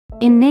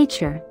In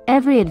nature,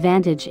 every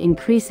advantage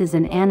increases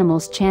an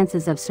animal's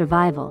chances of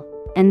survival,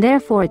 and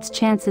therefore its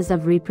chances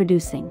of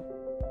reproducing.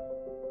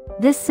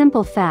 This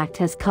simple fact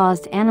has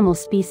caused animal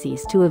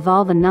species to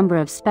evolve a number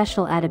of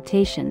special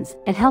adaptations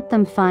that help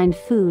them find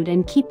food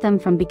and keep them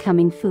from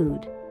becoming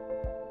food.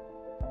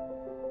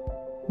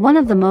 One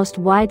of the most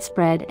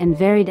widespread and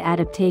varied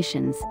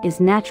adaptations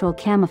is natural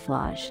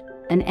camouflage,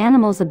 an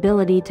animal's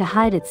ability to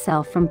hide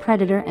itself from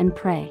predator and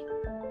prey.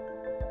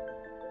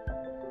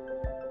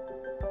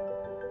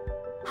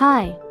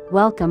 Hi,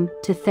 welcome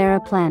to Thera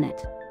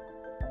Planet.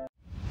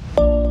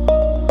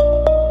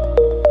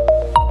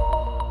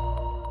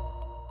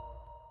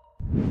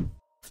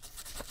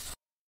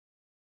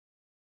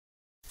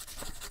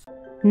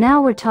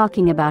 Now we're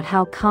talking about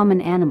how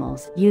common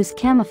animals use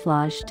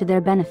camouflage to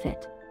their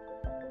benefit.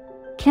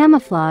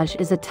 Camouflage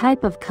is a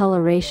type of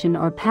coloration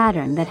or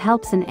pattern that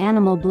helps an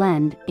animal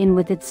blend in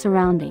with its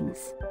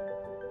surroundings.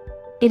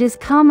 It is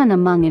common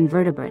among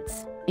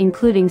invertebrates,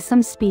 including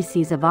some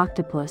species of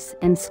octopus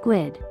and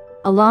squid,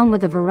 along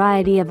with a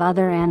variety of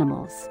other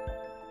animals.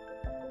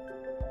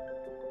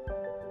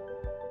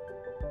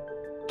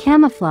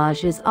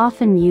 Camouflage is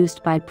often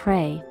used by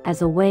prey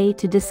as a way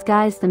to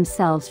disguise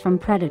themselves from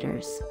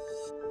predators.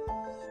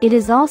 It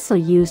is also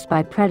used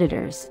by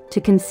predators to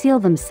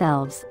conceal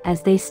themselves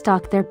as they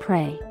stalk their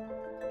prey.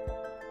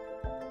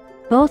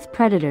 Both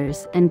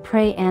predators and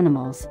prey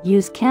animals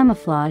use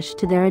camouflage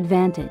to their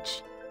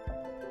advantage.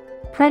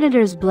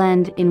 Predators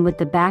blend in with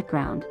the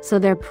background so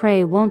their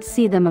prey won't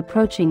see them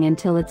approaching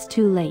until it's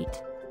too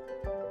late.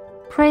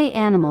 Prey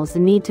animals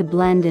need to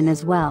blend in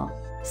as well,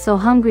 so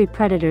hungry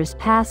predators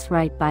pass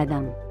right by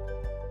them.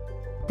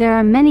 There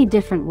are many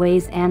different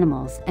ways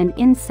animals and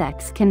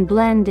insects can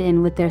blend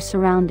in with their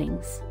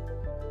surroundings.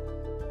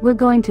 We're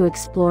going to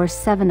explore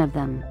 7 of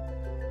them.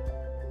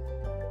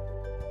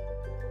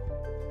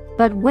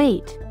 But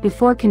wait,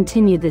 before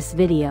continue this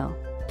video,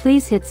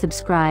 please hit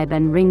subscribe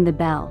and ring the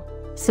bell,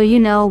 so you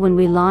know when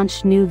we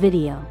launch new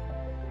video.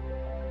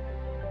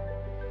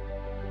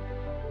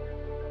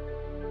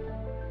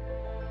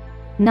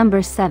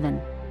 Number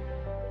 7.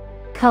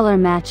 Color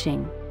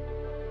matching.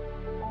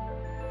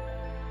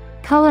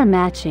 Color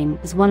matching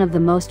is one of the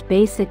most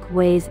basic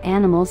ways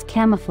animals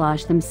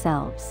camouflage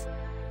themselves.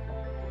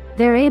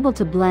 They're able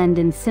to blend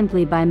in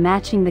simply by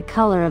matching the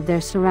color of their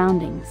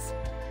surroundings.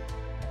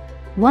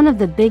 One of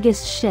the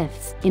biggest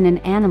shifts in an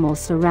animal's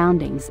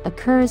surroundings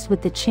occurs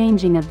with the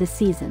changing of the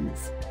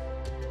seasons.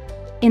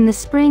 In the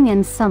spring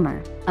and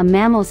summer, a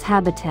mammal's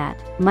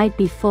habitat might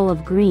be full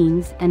of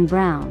greens and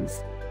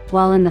browns,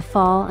 while in the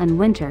fall and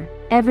winter,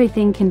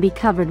 everything can be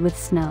covered with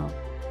snow.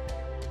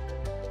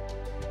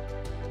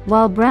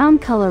 While brown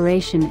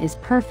coloration is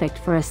perfect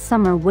for a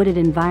summer wooded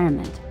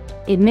environment,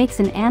 it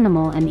makes an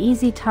animal an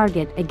easy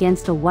target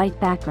against a white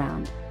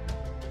background.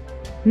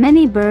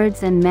 Many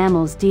birds and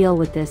mammals deal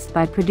with this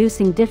by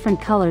producing different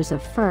colors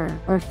of fur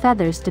or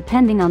feathers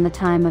depending on the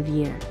time of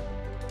year.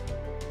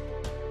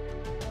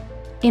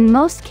 In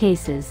most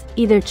cases,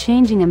 either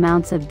changing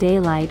amounts of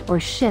daylight or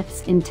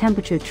shifts in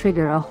temperature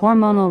trigger a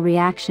hormonal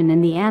reaction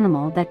in the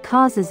animal that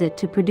causes it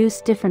to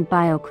produce different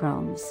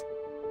biochromes.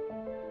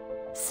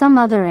 Some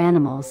other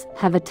animals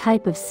have a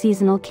type of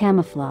seasonal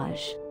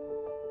camouflage.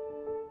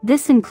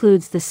 This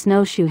includes the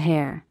snowshoe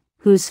hare,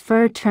 whose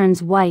fur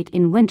turns white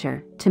in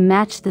winter to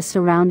match the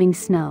surrounding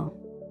snow.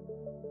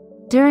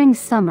 During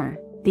summer,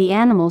 the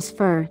animal's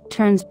fur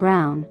turns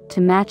brown to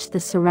match the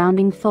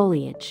surrounding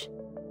foliage.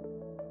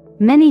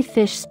 Many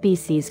fish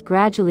species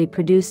gradually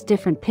produce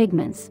different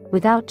pigments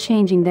without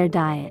changing their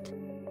diet.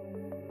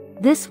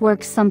 This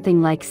works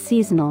something like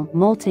seasonal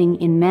molting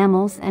in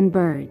mammals and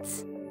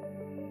birds.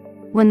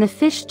 When the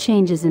fish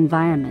changes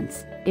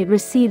environments, it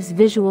receives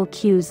visual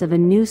cues of a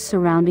new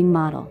surrounding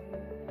model.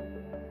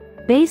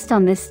 Based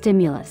on this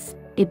stimulus,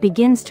 it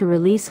begins to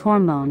release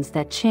hormones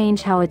that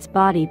change how its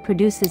body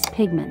produces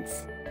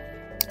pigments.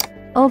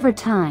 Over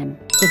time,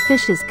 the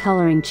fish's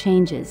coloring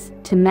changes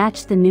to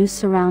match the new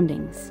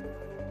surroundings.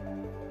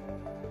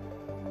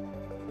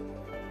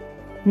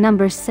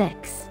 Number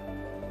 6.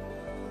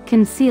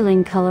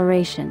 Concealing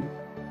coloration.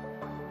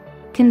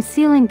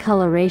 Concealing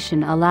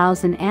coloration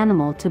allows an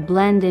animal to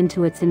blend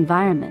into its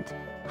environment,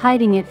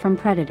 hiding it from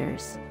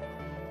predators.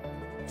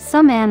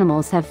 Some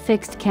animals have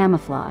fixed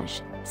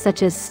camouflage,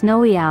 such as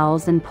snowy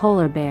owls and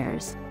polar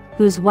bears,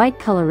 whose white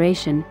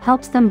coloration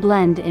helps them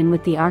blend in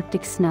with the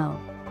Arctic snow.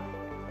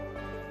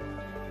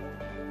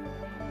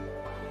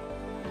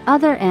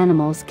 Other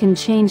animals can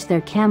change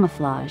their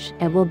camouflage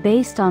at will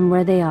based on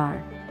where they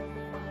are.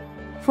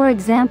 For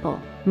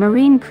example,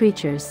 marine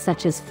creatures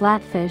such as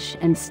flatfish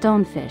and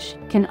stonefish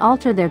can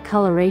alter their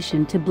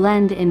coloration to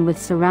blend in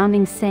with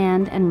surrounding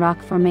sand and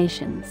rock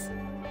formations.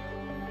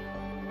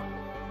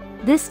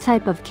 This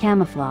type of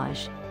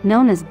camouflage,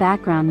 known as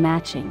background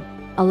matching,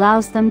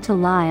 allows them to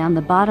lie on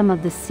the bottom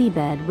of the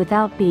seabed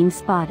without being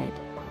spotted.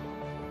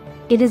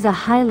 It is a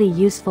highly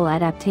useful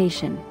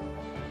adaptation.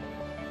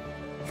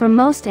 For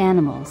most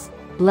animals,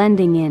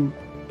 blending in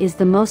is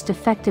the most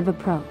effective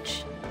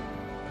approach.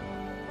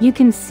 You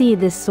can see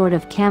this sort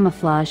of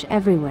camouflage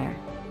everywhere.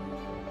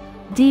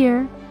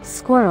 Deer,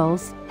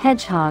 squirrels,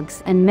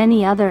 hedgehogs, and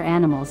many other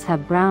animals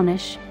have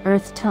brownish,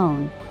 earth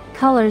tone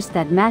colors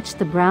that match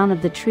the brown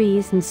of the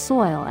trees and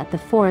soil at the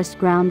forest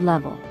ground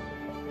level.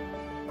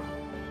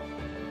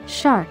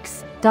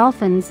 Sharks,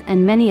 dolphins,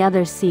 and many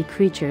other sea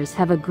creatures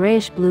have a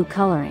grayish-blue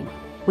coloring,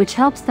 which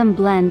helps them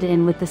blend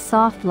in with the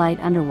soft light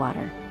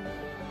underwater.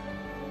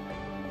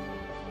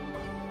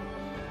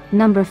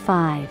 Number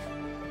 5.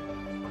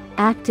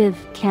 Active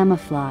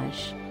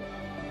camouflage.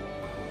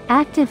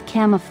 Active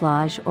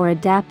camouflage or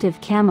adaptive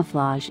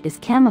camouflage is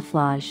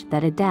camouflage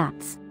that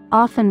adapts,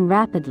 often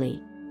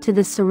rapidly, to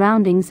the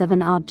surroundings of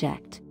an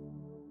object.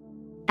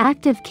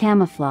 Active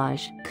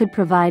camouflage could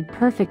provide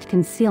perfect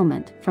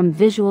concealment from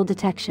visual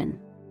detection.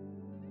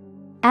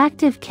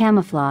 Active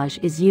camouflage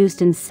is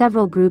used in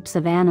several groups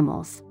of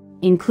animals,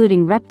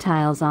 including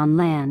reptiles on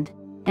land,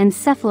 and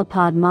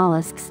cephalopod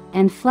mollusks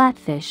and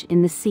flatfish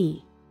in the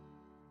sea.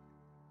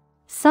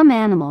 Some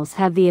animals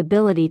have the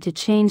ability to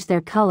change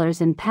their colors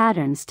and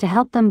patterns to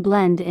help them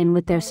blend in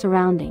with their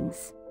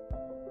surroundings.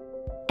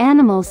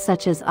 Animals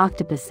such as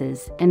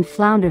octopuses and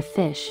flounder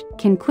fish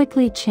can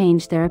quickly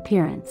change their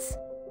appearance.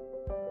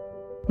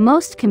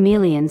 Most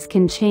chameleons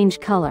can change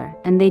color,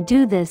 and they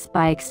do this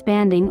by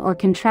expanding or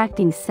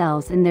contracting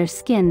cells in their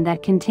skin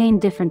that contain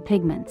different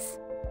pigments.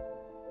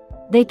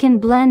 They can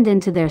blend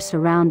into their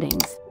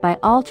surroundings by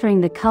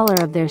altering the color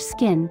of their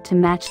skin to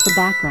match the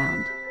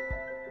background.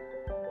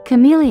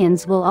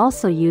 Chameleons will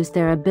also use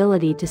their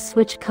ability to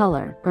switch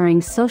color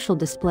during social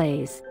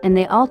displays, and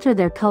they alter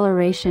their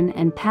coloration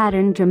and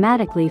pattern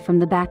dramatically from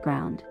the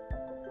background.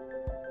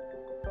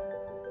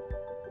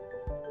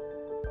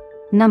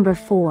 Number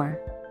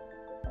 4.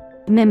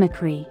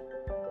 Mimicry.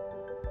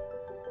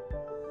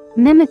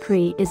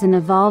 Mimicry is an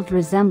evolved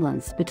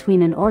resemblance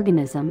between an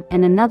organism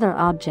and another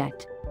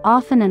object,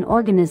 often an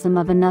organism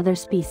of another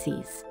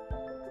species.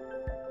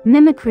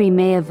 Mimicry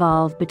may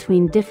evolve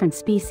between different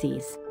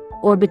species,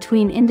 or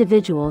between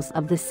individuals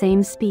of the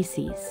same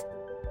species.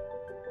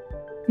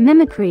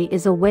 Mimicry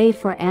is a way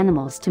for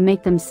animals to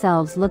make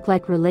themselves look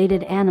like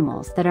related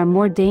animals that are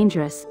more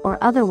dangerous or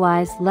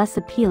otherwise less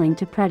appealing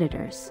to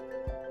predators.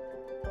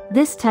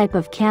 This type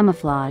of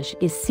camouflage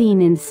is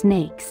seen in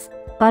snakes,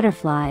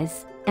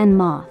 butterflies, and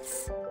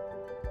moths.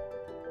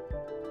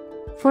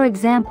 For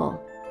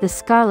example, the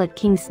scarlet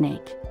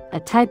kingsnake, a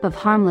type of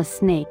harmless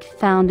snake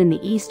found in the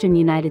eastern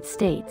United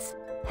States,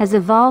 has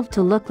evolved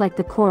to look like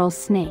the coral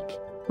snake,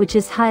 which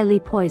is highly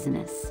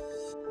poisonous.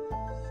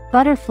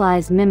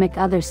 Butterflies mimic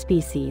other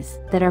species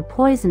that are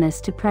poisonous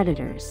to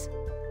predators.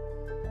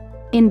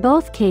 In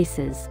both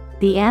cases,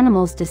 the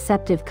animal's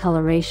deceptive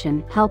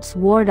coloration helps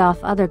ward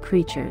off other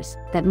creatures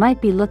that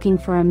might be looking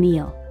for a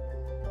meal.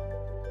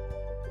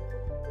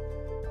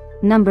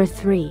 Number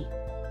 3.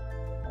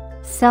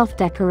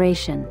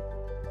 Self-decoration.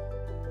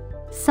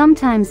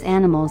 Sometimes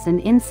animals and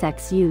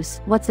insects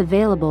use what's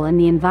available in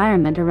the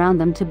environment around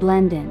them to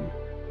blend in.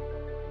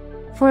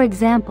 For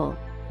example,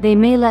 they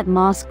may let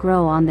moss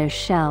grow on their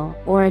shell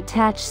or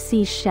attach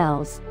sea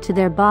shells to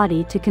their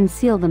body to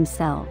conceal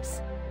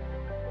themselves.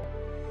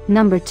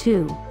 Number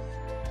 2.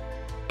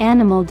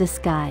 Animal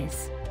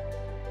disguise.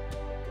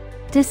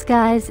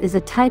 Disguise is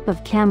a type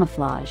of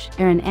camouflage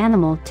where an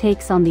animal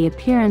takes on the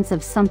appearance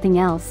of something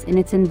else in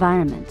its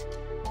environment.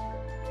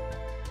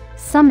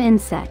 Some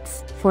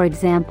insects, for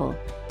example,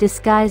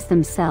 disguise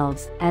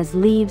themselves as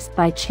leaves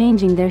by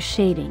changing their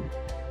shading.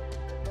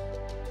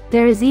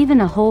 There is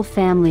even a whole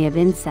family of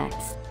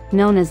insects,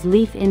 known as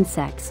leaf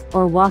insects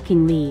or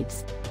walking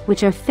leaves,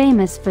 which are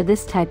famous for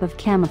this type of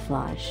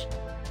camouflage.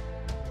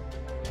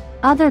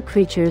 Other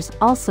creatures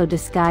also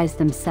disguise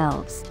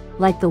themselves,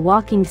 like the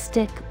walking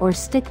stick or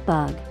stick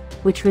bug,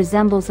 which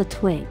resembles a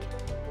twig.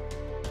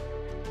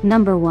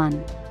 Number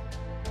 1.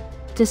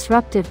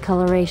 Disruptive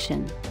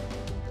coloration.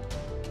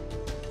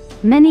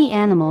 Many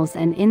animals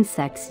and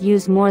insects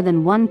use more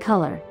than one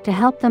color to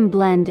help them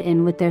blend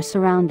in with their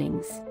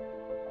surroundings.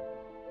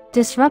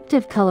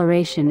 Disruptive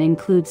coloration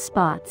includes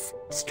spots,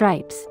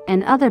 stripes,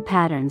 and other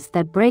patterns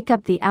that break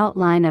up the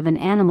outline of an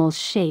animal's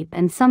shape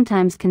and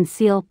sometimes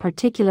conceal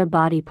particular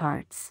body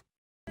parts.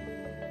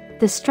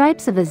 The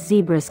stripes of a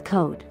zebra's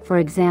coat, for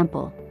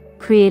example,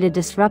 create a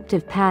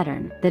disruptive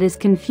pattern that is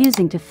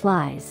confusing to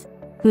flies,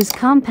 whose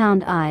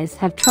compound eyes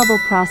have trouble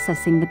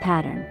processing the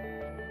pattern.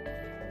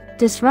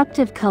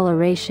 Disruptive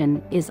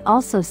coloration is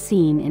also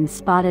seen in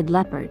spotted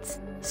leopards,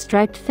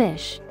 striped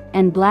fish,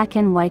 and black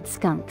and white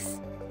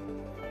skunks.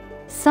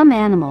 Some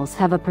animals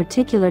have a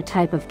particular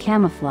type of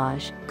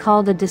camouflage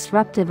called a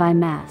disruptive eye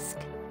mask.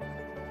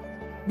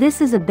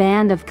 This is a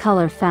band of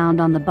color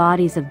found on the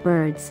bodies of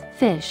birds,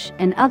 fish,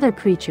 and other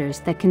creatures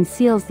that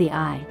conceals the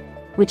eye,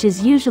 which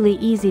is usually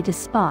easy to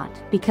spot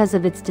because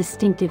of its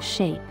distinctive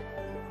shape.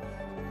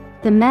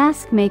 The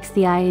mask makes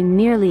the eye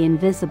nearly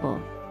invisible,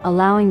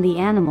 allowing the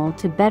animal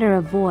to better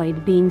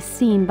avoid being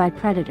seen by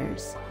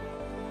predators.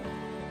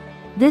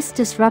 This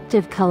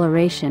disruptive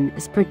coloration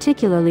is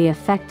particularly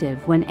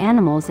effective when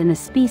animals in a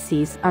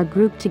species are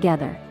grouped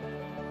together.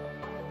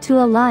 To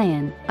a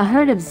lion, a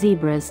herd of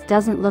zebras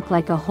doesn't look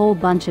like a whole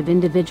bunch of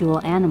individual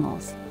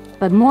animals,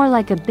 but more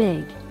like a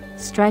big,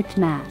 striped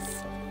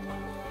mass.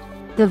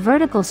 The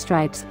vertical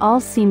stripes all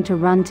seem to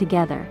run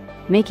together,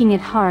 making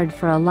it hard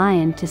for a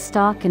lion to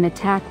stalk and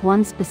attack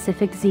one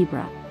specific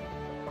zebra.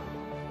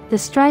 The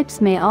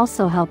stripes may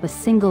also help a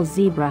single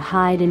zebra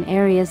hide in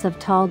areas of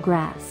tall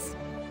grass.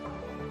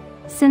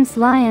 Since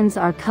lions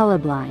are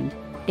colorblind,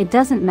 it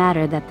doesn't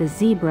matter that the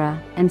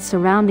zebra and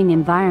surrounding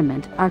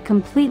environment are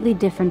completely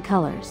different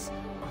colors.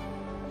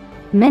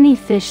 Many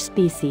fish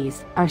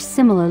species are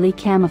similarly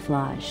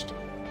camouflaged.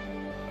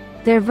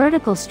 Their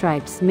vertical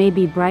stripes may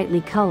be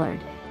brightly colored,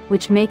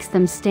 which makes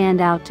them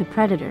stand out to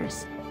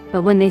predators,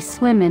 but when they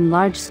swim in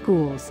large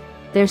schools,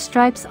 their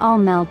stripes all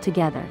meld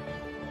together.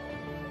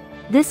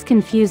 This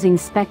confusing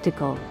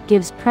spectacle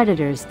gives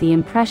predators the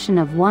impression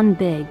of one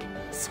big,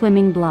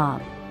 swimming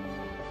blob.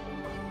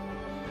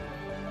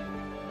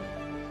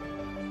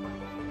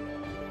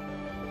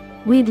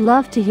 We'd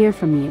love to hear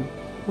from you.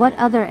 What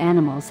other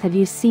animals have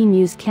you seen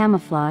use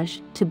camouflage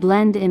to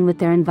blend in with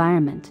their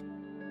environment?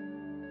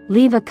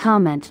 Leave a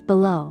comment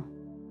below.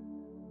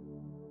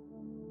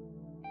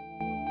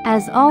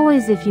 As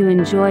always, if you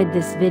enjoyed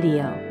this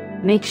video,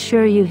 make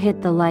sure you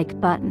hit the like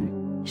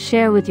button,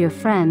 share with your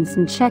friends,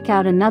 and check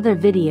out another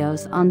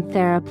videos on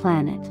Thera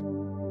Planet.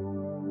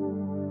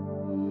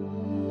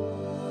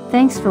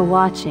 Thanks for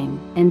watching,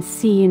 and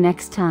see you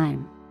next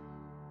time.